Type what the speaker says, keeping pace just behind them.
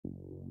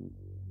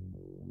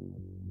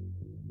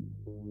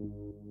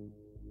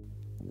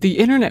The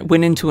internet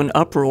went into an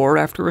uproar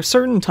after a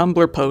certain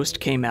Tumblr post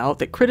came out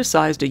that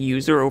criticized a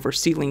user over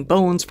stealing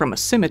bones from a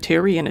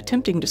cemetery and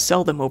attempting to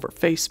sell them over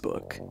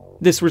Facebook.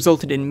 This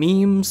resulted in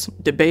memes,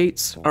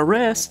 debates,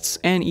 arrests,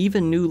 and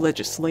even new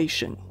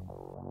legislation.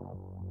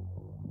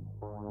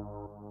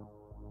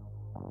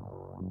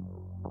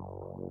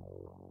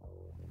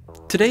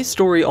 Today's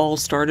story all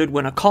started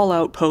when a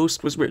call-out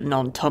post was written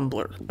on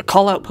Tumblr. A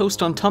call-out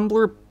post on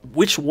Tumblr?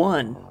 Which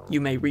one,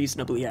 you may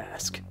reasonably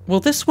ask?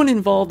 Well, this one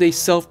involved a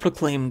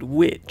self-proclaimed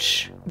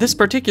witch. This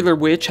particular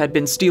witch had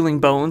been stealing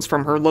bones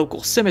from her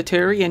local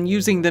cemetery and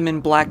using them in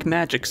black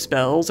magic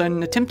spells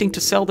and attempting to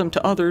sell them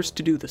to others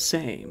to do the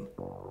same.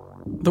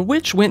 The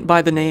witch went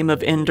by the name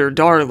of Ender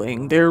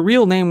Darling. Their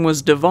real name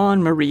was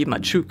Devon Marie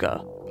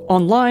Machuca.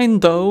 Online,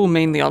 though,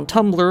 mainly on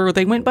Tumblr,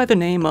 they went by the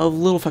name of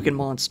Little Fucking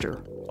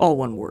Monster. All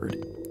one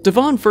word.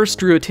 Devon first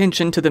drew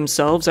attention to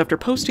themselves after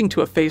posting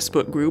to a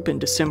Facebook group in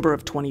December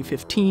of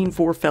 2015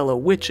 for fellow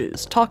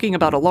witches, talking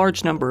about a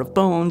large number of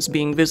bones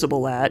being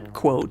visible at,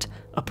 quote,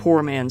 a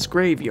poor man's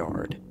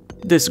graveyard.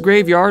 This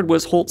graveyard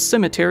was Holt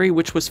Cemetery,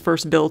 which was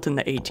first built in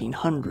the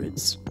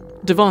 1800s.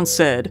 Devon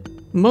said,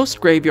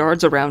 most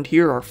graveyards around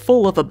here are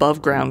full of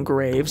above-ground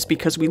graves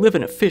because we live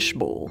in a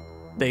fishbowl.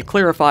 They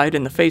clarified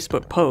in the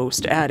Facebook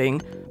post,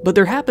 adding, but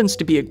there happens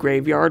to be a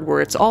graveyard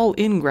where it's all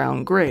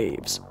in-ground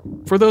graves,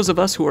 for those of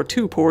us who are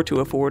too poor to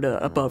afford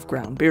a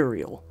above-ground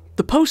burial.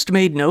 The post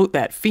made note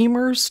that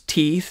femurs,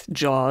 teeth,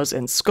 jaws,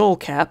 and skull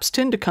caps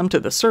tend to come to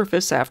the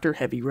surface after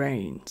heavy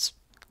rains.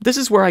 This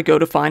is where I go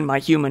to find my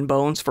human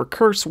bones for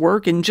curse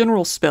work and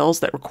general spells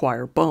that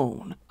require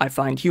bone. I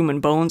find human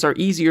bones are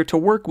easier to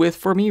work with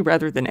for me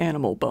rather than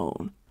animal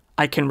bone.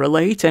 I can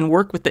relate and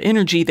work with the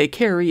energy they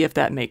carry if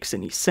that makes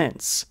any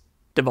sense,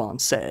 Devon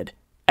said,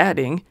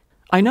 adding,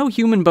 I know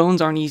human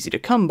bones aren't easy to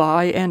come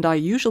by, and I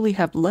usually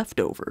have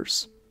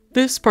leftovers.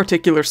 This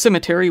particular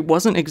cemetery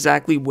wasn't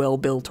exactly well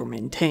built or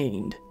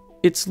maintained.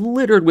 It's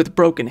littered with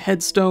broken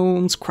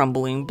headstones,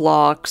 crumbling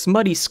blocks,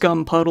 muddy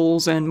scum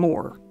puddles, and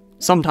more.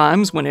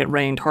 Sometimes, when it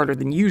rained harder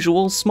than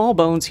usual, small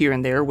bones here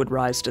and there would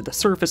rise to the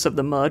surface of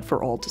the mud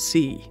for all to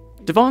see.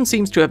 Devon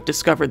seems to have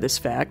discovered this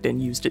fact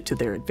and used it to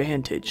their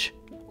advantage.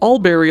 All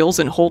burials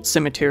in Holt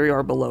Cemetery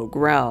are below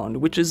ground,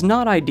 which is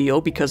not ideal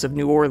because of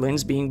New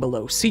Orleans being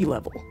below sea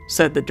level,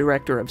 said the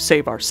director of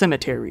Save Our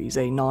Cemeteries,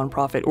 a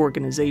non-profit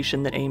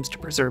organization that aims to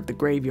preserve the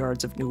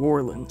graveyards of New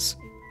Orleans.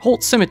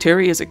 Holt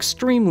Cemetery is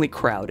extremely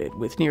crowded,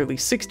 with nearly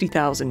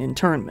 60,000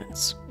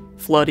 internments.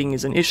 Flooding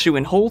is an issue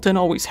in Holt and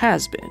always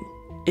has been.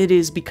 It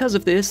is because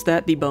of this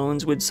that the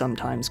bones would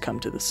sometimes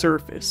come to the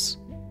surface.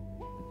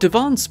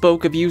 Devon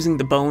spoke of using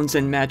the bones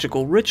in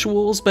magical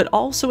rituals, but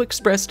also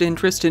expressed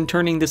interest in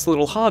turning this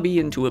little hobby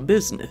into a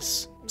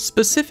business,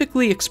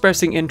 specifically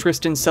expressing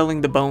interest in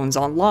selling the bones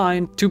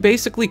online to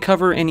basically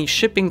cover any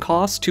shipping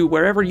costs to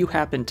wherever you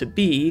happen to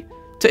be,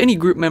 to any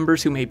group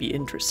members who may be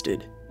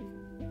interested.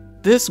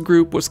 This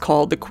group was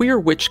called the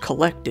Queer Witch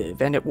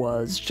Collective, and it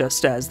was,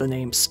 just as the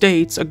name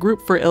states, a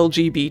group for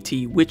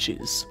LGBT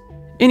witches.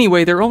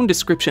 Anyway, their own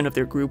description of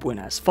their group went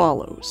as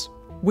follows.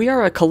 We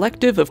are a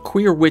collective of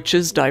queer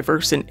witches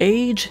diverse in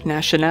age,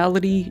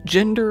 nationality,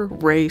 gender,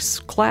 race,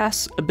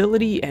 class,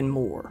 ability, and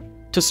more.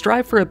 To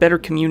strive for a better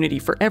community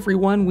for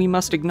everyone, we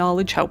must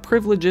acknowledge how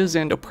privileges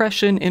and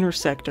oppression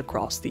intersect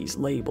across these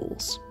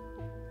labels.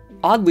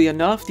 Oddly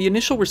enough, the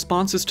initial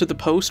responses to the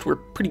post were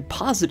pretty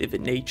positive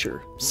in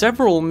nature.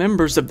 Several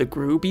members of the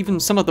group, even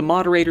some of the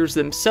moderators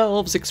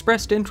themselves,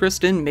 expressed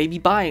interest in maybe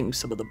buying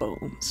some of the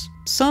bones.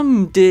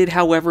 Some did,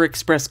 however,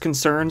 express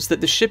concerns that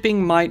the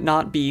shipping might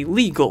not be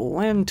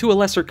legal, and to a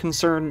lesser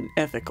concern,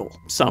 ethical.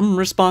 Some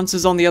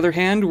responses, on the other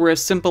hand, were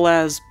as simple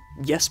as,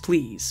 yes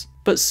please.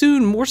 But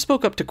soon, more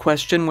spoke up to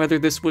question whether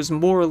this was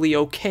morally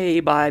okay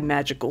by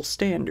magical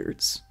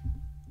standards.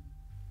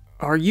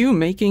 Are you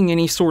making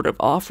any sort of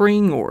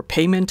offering or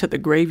payment to the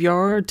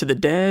graveyard, to the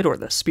dead, or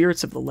the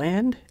spirits of the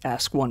land?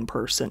 Asked one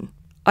person.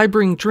 I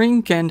bring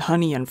drink and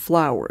honey and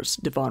flowers,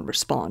 Devon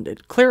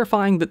responded,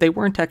 clarifying that they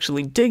weren't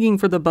actually digging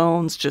for the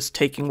bones, just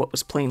taking what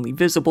was plainly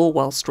visible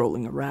while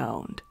strolling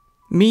around.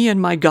 Me and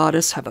my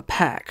goddess have a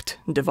pact,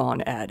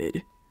 Devon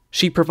added.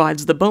 She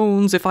provides the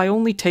bones if I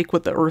only take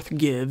what the earth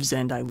gives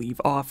and I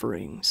leave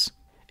offerings.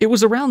 It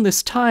was around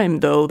this time,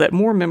 though, that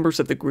more members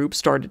of the group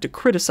started to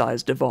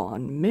criticize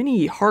Devon,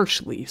 many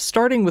harshly,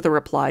 starting with a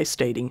reply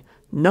stating,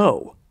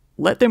 "No,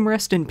 let them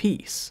rest in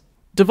peace."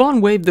 Devon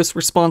waved this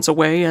response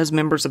away as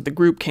members of the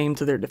group came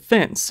to their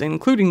defense,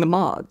 including the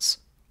mods.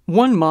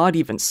 One mod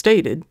even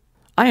stated,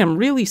 I am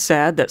really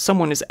sad that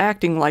someone is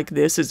acting like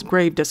this is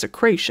grave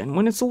desecration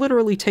when it's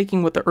literally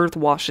taking what the earth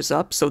washes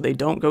up so they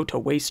don't go to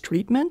waste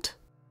treatment?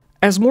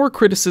 As more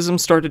criticism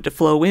started to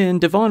flow in,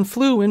 Devon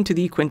flew into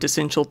the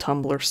quintessential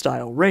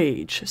Tumblr-style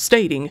rage,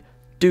 stating,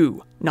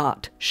 "Do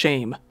not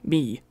shame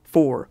me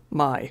for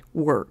my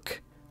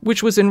work,"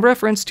 which was in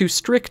reference to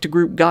strict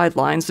group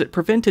guidelines that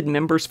prevented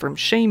members from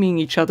shaming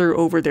each other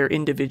over their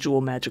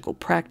individual magical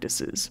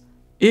practices.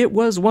 It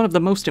was one of the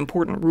most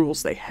important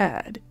rules they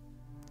had.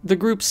 The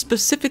group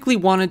specifically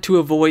wanted to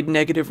avoid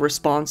negative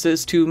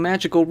responses to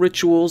magical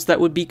rituals that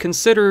would be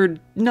considered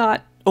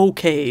not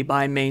okay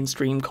by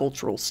mainstream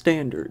cultural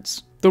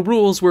standards. The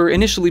rules were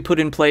initially put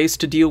in place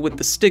to deal with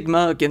the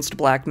stigma against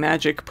black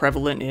magic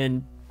prevalent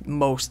in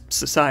most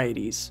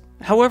societies.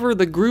 However,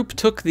 the group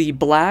took the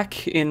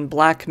black in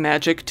black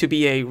magic to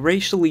be a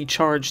racially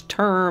charged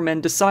term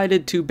and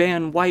decided to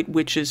ban white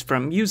witches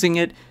from using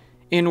it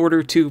in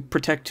order to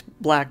protect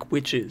black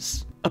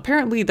witches.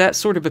 Apparently, that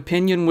sort of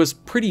opinion was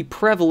pretty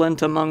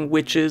prevalent among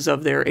witches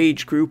of their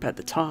age group at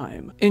the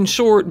time. In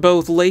short,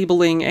 both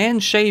labeling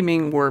and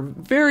shaming were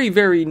very,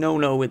 very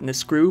no-no in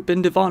this group,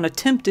 and Devon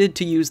attempted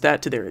to use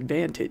that to their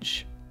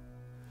advantage.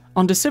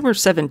 On December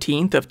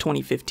 17th of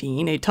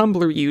 2015, a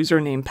Tumblr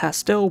user named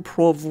Pastel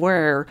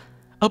Provoir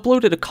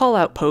uploaded a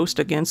call-out post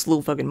against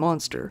Lil Fucking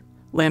Monster,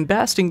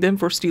 lambasting them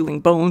for stealing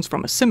bones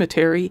from a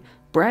cemetery,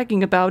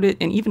 bragging about it,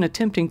 and even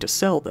attempting to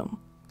sell them.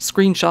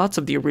 Screenshots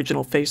of the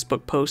original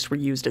Facebook post were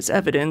used as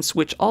evidence,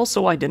 which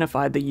also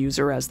identified the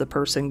user as the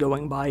person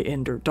going by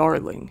Ender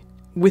Darling.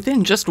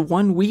 Within just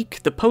 1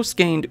 week, the post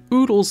gained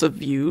oodles of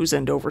views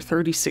and over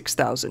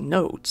 36,000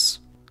 notes.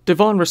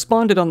 Devon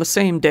responded on the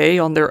same day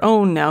on their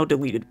own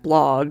now-deleted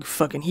blog,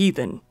 Fucking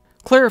Heathen,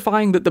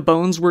 clarifying that the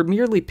bones were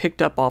merely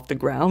picked up off the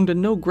ground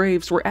and no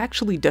graves were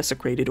actually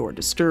desecrated or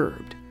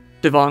disturbed.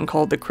 Devon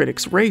called the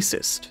critics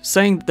racist,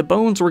 saying that the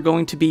bones were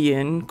going to be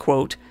in,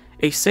 quote,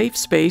 a safe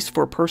space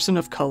for person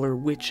of color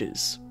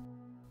witches.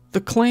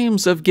 The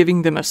claims of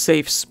giving them a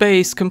safe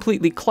space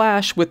completely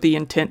clash with the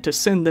intent to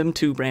send them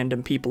to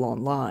random people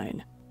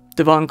online.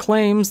 Devon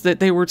claims that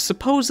they were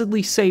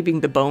supposedly saving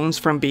the bones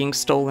from being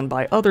stolen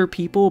by other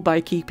people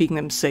by keeping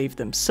them safe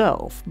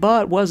themselves,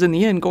 but was in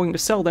the end going to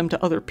sell them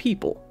to other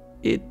people.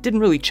 It didn't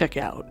really check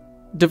out.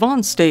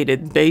 Devon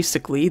stated,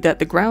 basically, that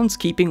the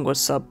groundskeeping was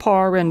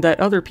subpar and that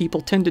other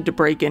people tended to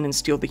break in and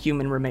steal the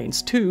human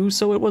remains too,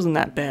 so it wasn't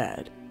that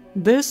bad.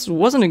 This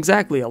wasn't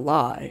exactly a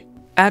lie.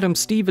 Adam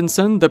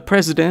Stevenson, the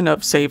president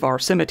of Save Our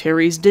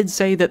Cemeteries, did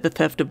say that the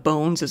theft of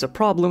bones is a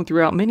problem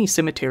throughout many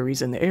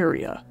cemeteries in the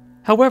area.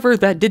 However,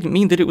 that didn't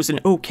mean that it was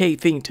an okay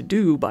thing to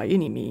do by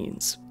any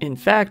means. In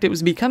fact, it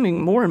was becoming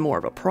more and more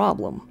of a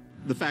problem.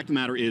 The fact of the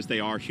matter is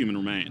they are human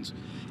remains.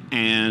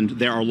 And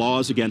there are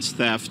laws against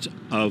theft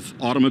of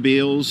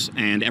automobiles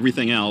and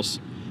everything else,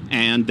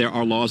 and there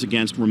are laws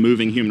against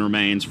removing human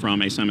remains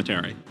from a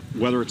cemetery.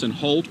 Whether it's in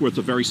Holt, where it's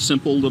a very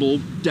simple little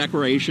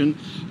decoration,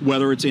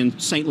 whether it's in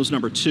St. Louis No.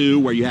 2,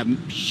 where you have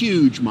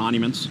huge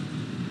monuments,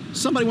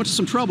 somebody went to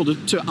some trouble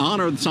to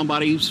honor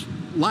somebody's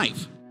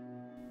life.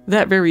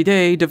 That very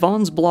day,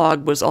 Devon's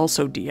blog was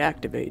also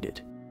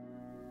deactivated.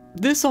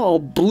 This all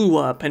blew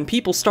up, and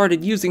people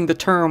started using the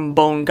term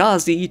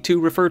Boneghazi to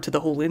refer to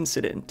the whole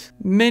incident.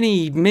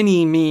 Many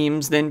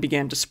memes then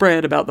began to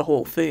spread about the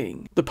whole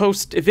thing. The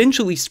post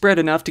eventually spread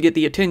enough to get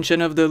the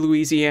attention of the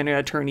Louisiana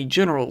Attorney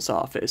General's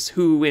office,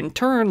 who in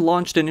turn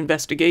launched an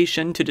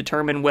investigation to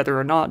determine whether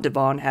or not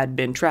Devon had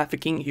been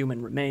trafficking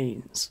human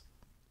remains.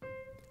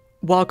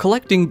 While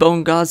collecting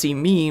Boneghazi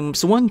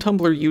memes, one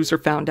Tumblr user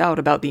found out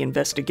about the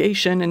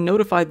investigation and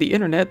notified the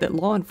internet that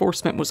law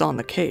enforcement was on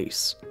the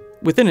case.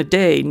 Within a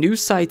day, news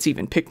sites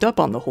even picked up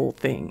on the whole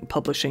thing,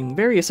 publishing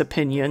various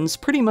opinions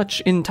pretty much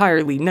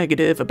entirely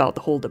negative about the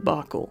whole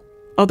debacle.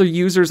 Other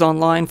users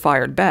online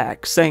fired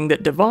back, saying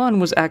that Devon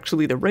was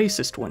actually the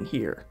racist one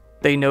here.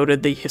 They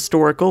noted the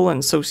historical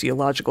and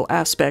sociological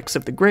aspects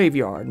of the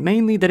graveyard,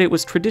 mainly that it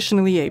was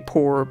traditionally a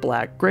poor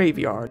black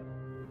graveyard.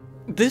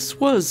 This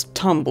was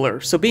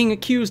Tumblr, so being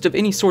accused of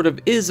any sort of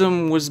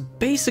ism was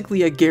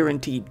basically a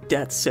guaranteed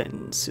death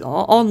sentence.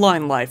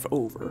 Online life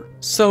over.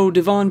 So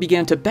Devon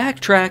began to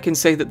backtrack and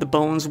say that the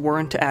bones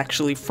weren't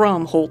actually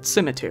from Holt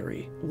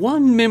Cemetery.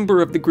 One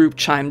member of the group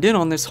chimed in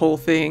on this whole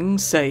thing,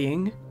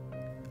 saying,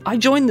 I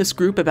joined this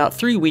group about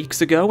 3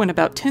 weeks ago, and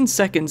about 10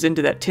 seconds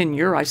into that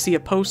tenure I see a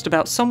post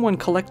about someone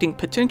collecting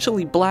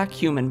potentially black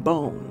human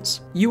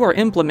bones. You are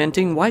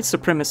implementing white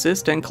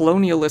supremacist and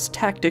colonialist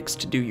tactics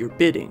to do your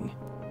bidding.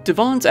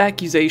 Devon's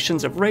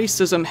accusations of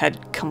racism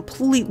had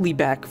completely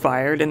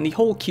backfired, and the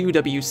whole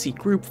QWC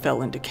group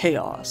fell into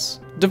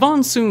chaos.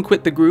 Devon soon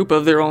quit the group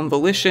of their own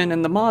volition,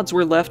 and the mods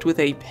were left with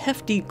a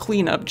hefty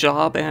cleanup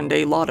job and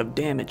a lot of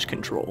damage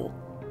control.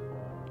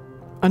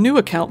 A new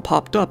account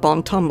popped up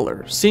on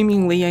Tumblr,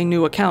 seemingly a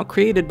new account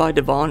created by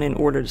Devon in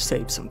order to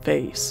save some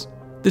face.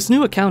 This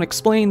new account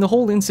explained the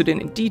whole incident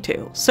in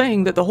detail,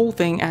 saying that the whole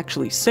thing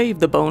actually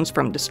saved the bones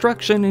from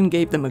destruction and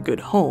gave them a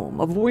good home,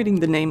 avoiding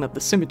the name of the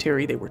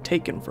cemetery they were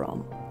taken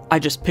from. I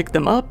just picked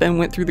them up and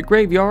went through the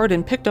graveyard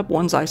and picked up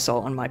ones I saw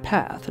on my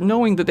path,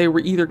 knowing that they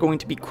were either going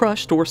to be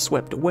crushed or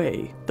swept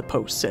away, the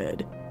post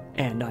said.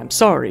 And I'm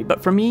sorry,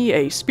 but for me,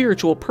 a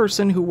spiritual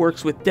person who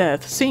works with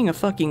death, seeing a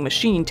fucking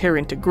machine tear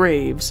into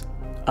graves—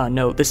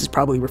 no, this is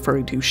probably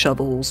referring to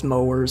shovels,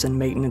 mowers, and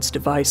maintenance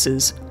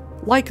devices—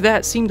 like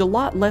that seemed a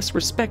lot less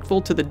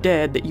respectful to the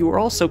dead that you were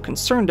also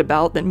concerned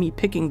about than me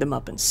picking them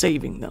up and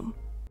saving them.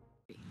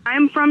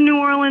 I'm from New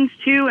Orleans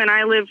too, and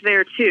I lived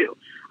there too.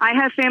 I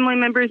have family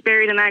members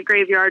buried in that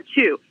graveyard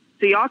too.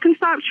 So y'all can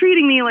stop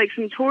treating me like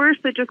some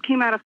tourist that just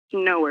came out of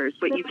nowhere is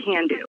what you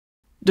can do.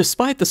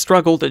 Despite the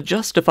struggle to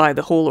justify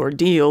the whole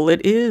ordeal,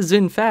 it is,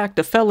 in fact,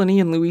 a felony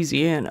in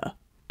Louisiana.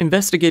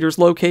 Investigators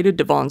located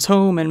Devon's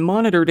home and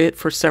monitored it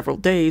for several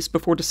days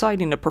before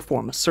deciding to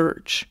perform a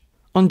search.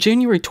 On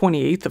January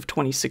 28th of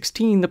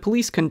 2016, the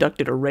police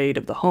conducted a raid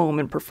of the home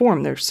and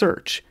performed their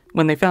search,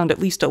 when they found at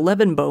least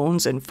 11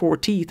 bones and 4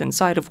 teeth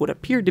inside of what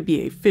appeared to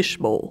be a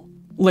fishbowl.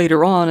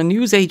 Later on, a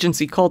news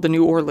agency called the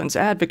New Orleans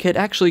Advocate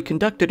actually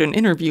conducted an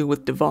interview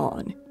with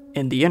Devon.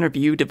 In the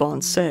interview,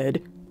 Devon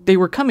said, "They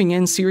were coming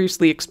in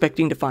seriously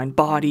expecting to find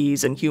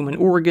bodies and human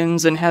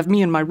organs and have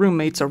me and my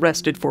roommates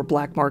arrested for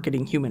black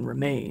marketing human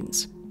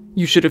remains.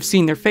 You should have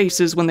seen their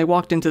faces when they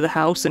walked into the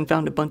house and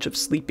found a bunch of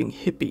sleeping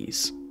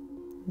hippies."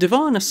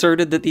 Devon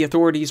asserted that the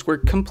authorities were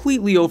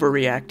completely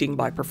overreacting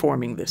by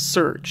performing this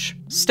search,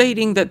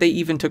 stating that they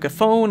even took a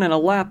phone and a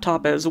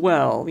laptop as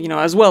well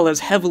as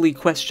heavily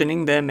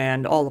questioning them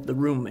and all of the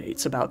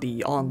roommates about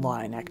the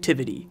online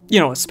activity,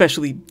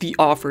 especially the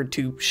offer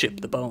to ship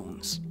the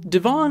bones.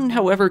 Devon,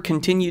 however,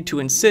 continued to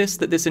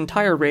insist that this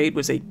entire raid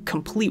was a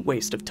complete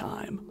waste of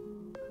time.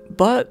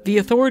 But the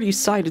authorities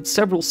cited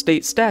several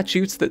state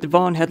statutes that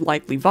Devon had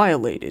likely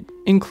violated,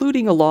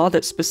 including a law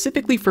that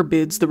specifically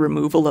forbids the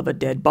removal of a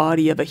dead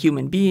body of a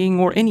human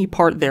being or any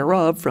part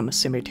thereof from a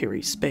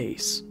cemetery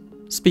space.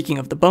 Speaking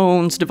of the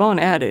bones, Devon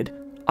added,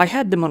 "I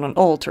had them on an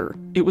altar.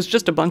 It was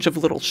just a bunch of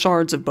little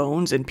shards of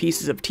bones and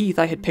pieces of teeth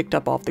I had picked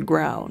up off the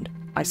ground.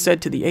 I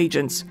said to the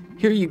agents,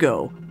 'Here you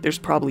go. There's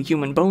probably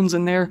human bones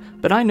in there,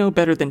 but I know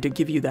better than to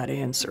give you that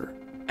answer.'"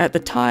 At the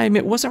time,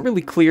 it wasn't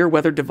really clear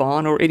whether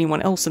Devon or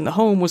anyone else in the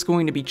home was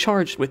going to be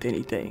charged with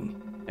anything.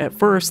 At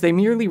first, they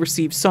merely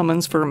received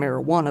summons for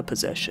marijuana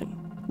possession.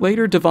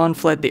 Later, Devon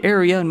fled the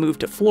area and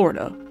moved to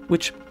Florida,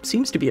 which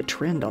seems to be a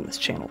trend on this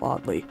channel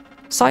oddly,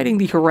 citing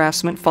the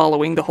harassment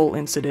following the whole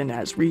incident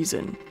as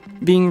reason.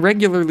 Being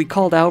regularly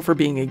called out for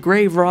being a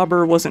grave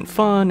robber wasn't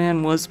fun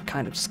and was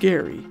kind of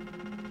scary.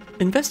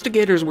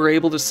 Investigators were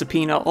able to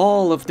subpoena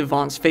all of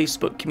Devon's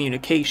Facebook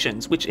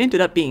communications, which ended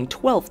up being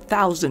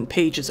 12,000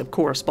 pages of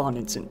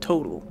correspondence in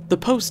total. The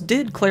post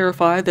did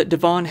clarify that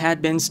Devon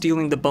had been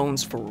stealing the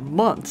bones for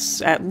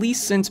months, at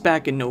least since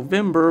back in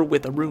November,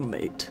 with a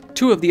roommate.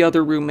 2 of the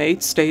other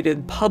roommates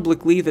stated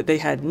publicly that they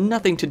had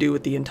nothing to do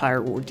with the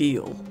entire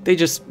ordeal. They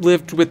just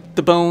lived with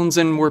the bones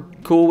and were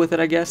cool with it,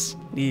 I guess.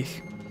 Eugh.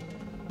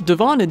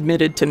 Devon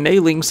admitted to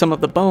mailing some of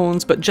the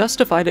bones, but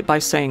justified it by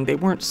saying they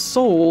weren't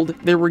sold,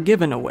 they were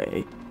given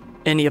away.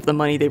 Any of the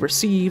money they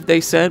received, they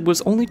said,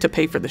 was only to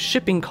pay for the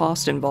shipping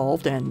cost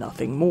involved and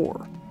nothing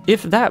more.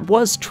 If that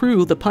was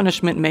true, the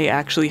punishment may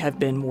actually have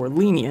been more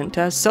lenient,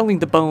 as selling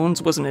the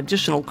bones was an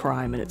additional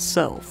crime in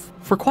itself.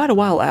 For quite a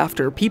while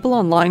after, people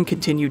online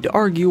continued to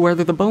argue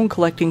whether the bone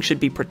collecting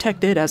should be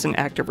protected as an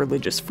act of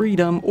religious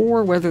freedom,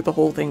 or whether the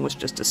whole thing was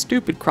just a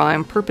stupid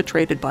crime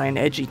perpetrated by an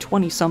edgy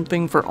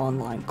 20-something for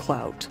online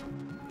clout.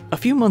 A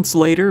few months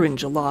later, in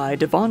July,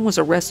 Devon was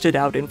arrested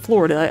out in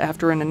Florida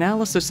after an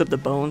analysis of the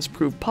bones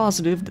proved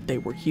positive that they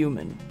were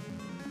human.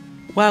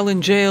 While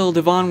in jail,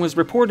 Devon was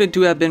reported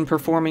to have been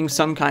performing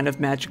some kind of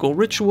magical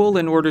ritual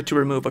in order to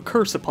remove a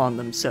curse upon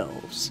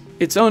themselves.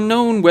 It's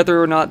unknown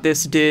whether or not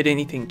this did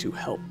anything to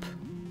help.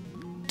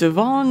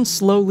 Devon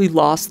slowly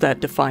lost that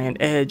defiant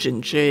edge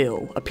in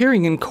jail,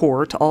 appearing in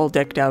court all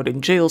decked out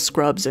in jail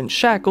scrubs and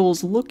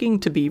shackles, looking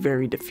to be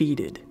very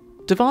defeated.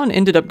 Devon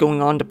ended up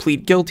going on to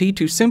plead guilty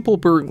to simple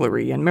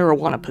burglary and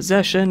marijuana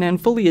possession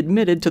and fully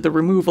admitted to the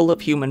removal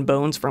of human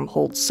bones from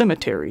Holt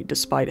Cemetery,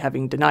 despite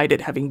having denied it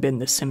having been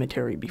the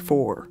cemetery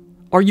before.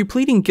 Are you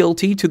pleading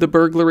guilty to the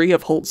burglary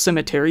of Holt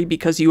Cemetery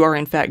because you are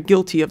in fact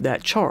guilty of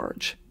that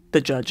charge?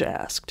 The judge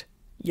asked.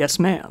 Yes,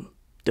 ma'am,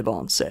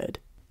 Devon said.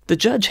 The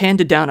judge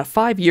handed down a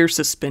 5-year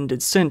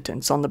suspended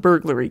sentence on the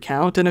burglary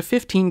count and a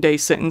 15-day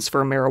sentence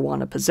for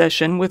marijuana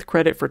possession with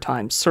credit for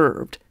time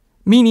served,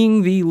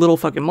 meaning the little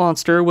fucking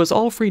monster was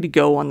all free to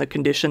go on the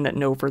condition that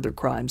no further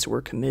crimes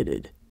were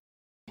committed.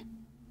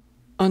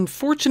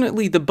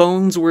 Unfortunately, the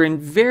bones were in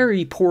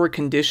very poor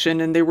condition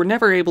and they were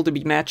never able to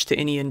be matched to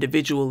any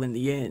individual in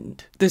the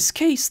end. This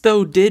case,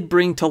 though, did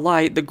bring to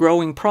light the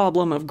growing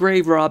problem of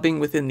grave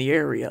robbing within the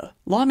area.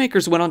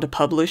 Lawmakers went on to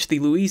publish the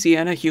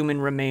Louisiana Human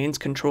Remains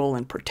Control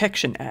and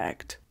Protection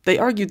Act. They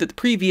argued that the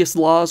previous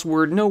laws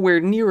were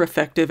nowhere near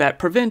effective at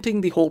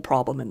preventing the whole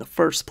problem in the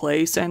first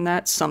place, and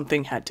that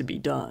something had to be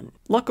done.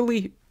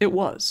 Luckily, it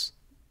was.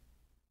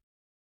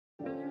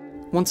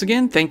 Once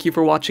again, thank you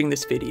for watching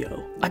this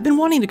video. I've been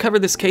wanting to cover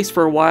this case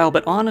for a while,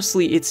 but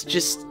honestly, it's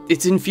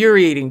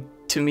infuriating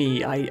to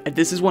me.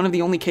 This is one of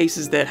the only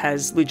cases that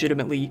has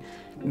legitimately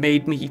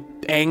made me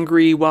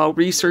angry while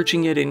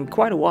researching it in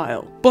quite a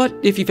while. But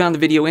if you found the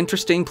video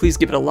interesting, please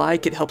give it a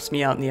like, it helps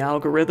me out in the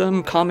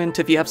algorithm, comment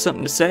if you have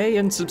something to say,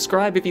 and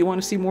subscribe if you want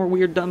to see more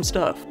weird dumb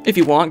stuff. If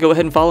you want, go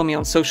ahead and follow me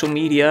on social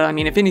media. I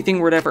mean, if anything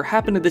were to ever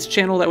happen to this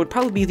channel, that would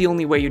probably be the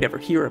only way you'd ever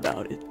hear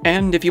about it.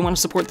 And if you want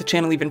to support the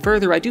channel even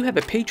further, I do have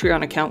a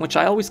Patreon account, which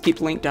I always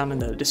keep linked down in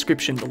the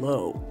description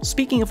below.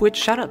 Speaking of which,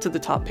 shout out to the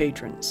top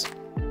patrons.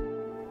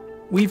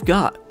 We've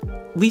got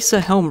Lisa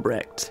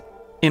Helmbrecht,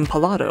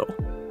 Impalato,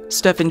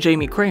 Steph and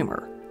Jamie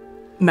Kramer,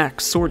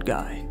 Max Sword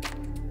Guy,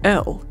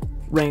 L,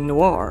 Rain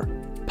Noir,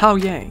 Pao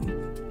Yang,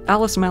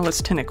 Alice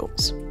Malice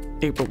Tentacles,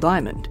 April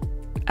Diamond,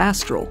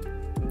 Astral,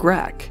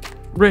 Grack,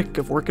 Rick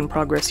of Work in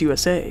Progress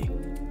USA,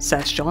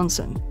 Sash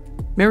Johnson,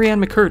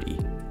 Marianne McCurdy,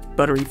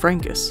 Buttery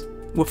Frankus,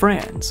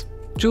 Wafrans,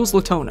 Jules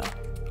Latona,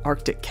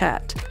 Arctic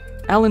Cat,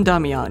 Alan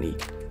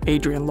Damiani,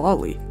 Adrian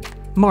Lawley,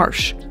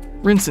 Marsh,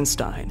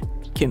 Rinsenstein,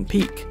 Kim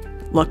Peak,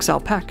 Lux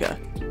Alpaca,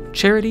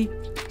 Charity,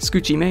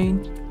 Scoochie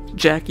Main,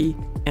 Jackie,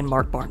 and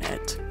Mark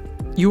Barnett.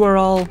 You are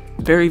all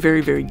very,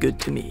 very, very good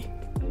to me.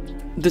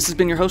 This has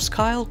been your host,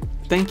 Kyle.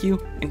 Thank you,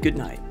 and good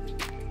night.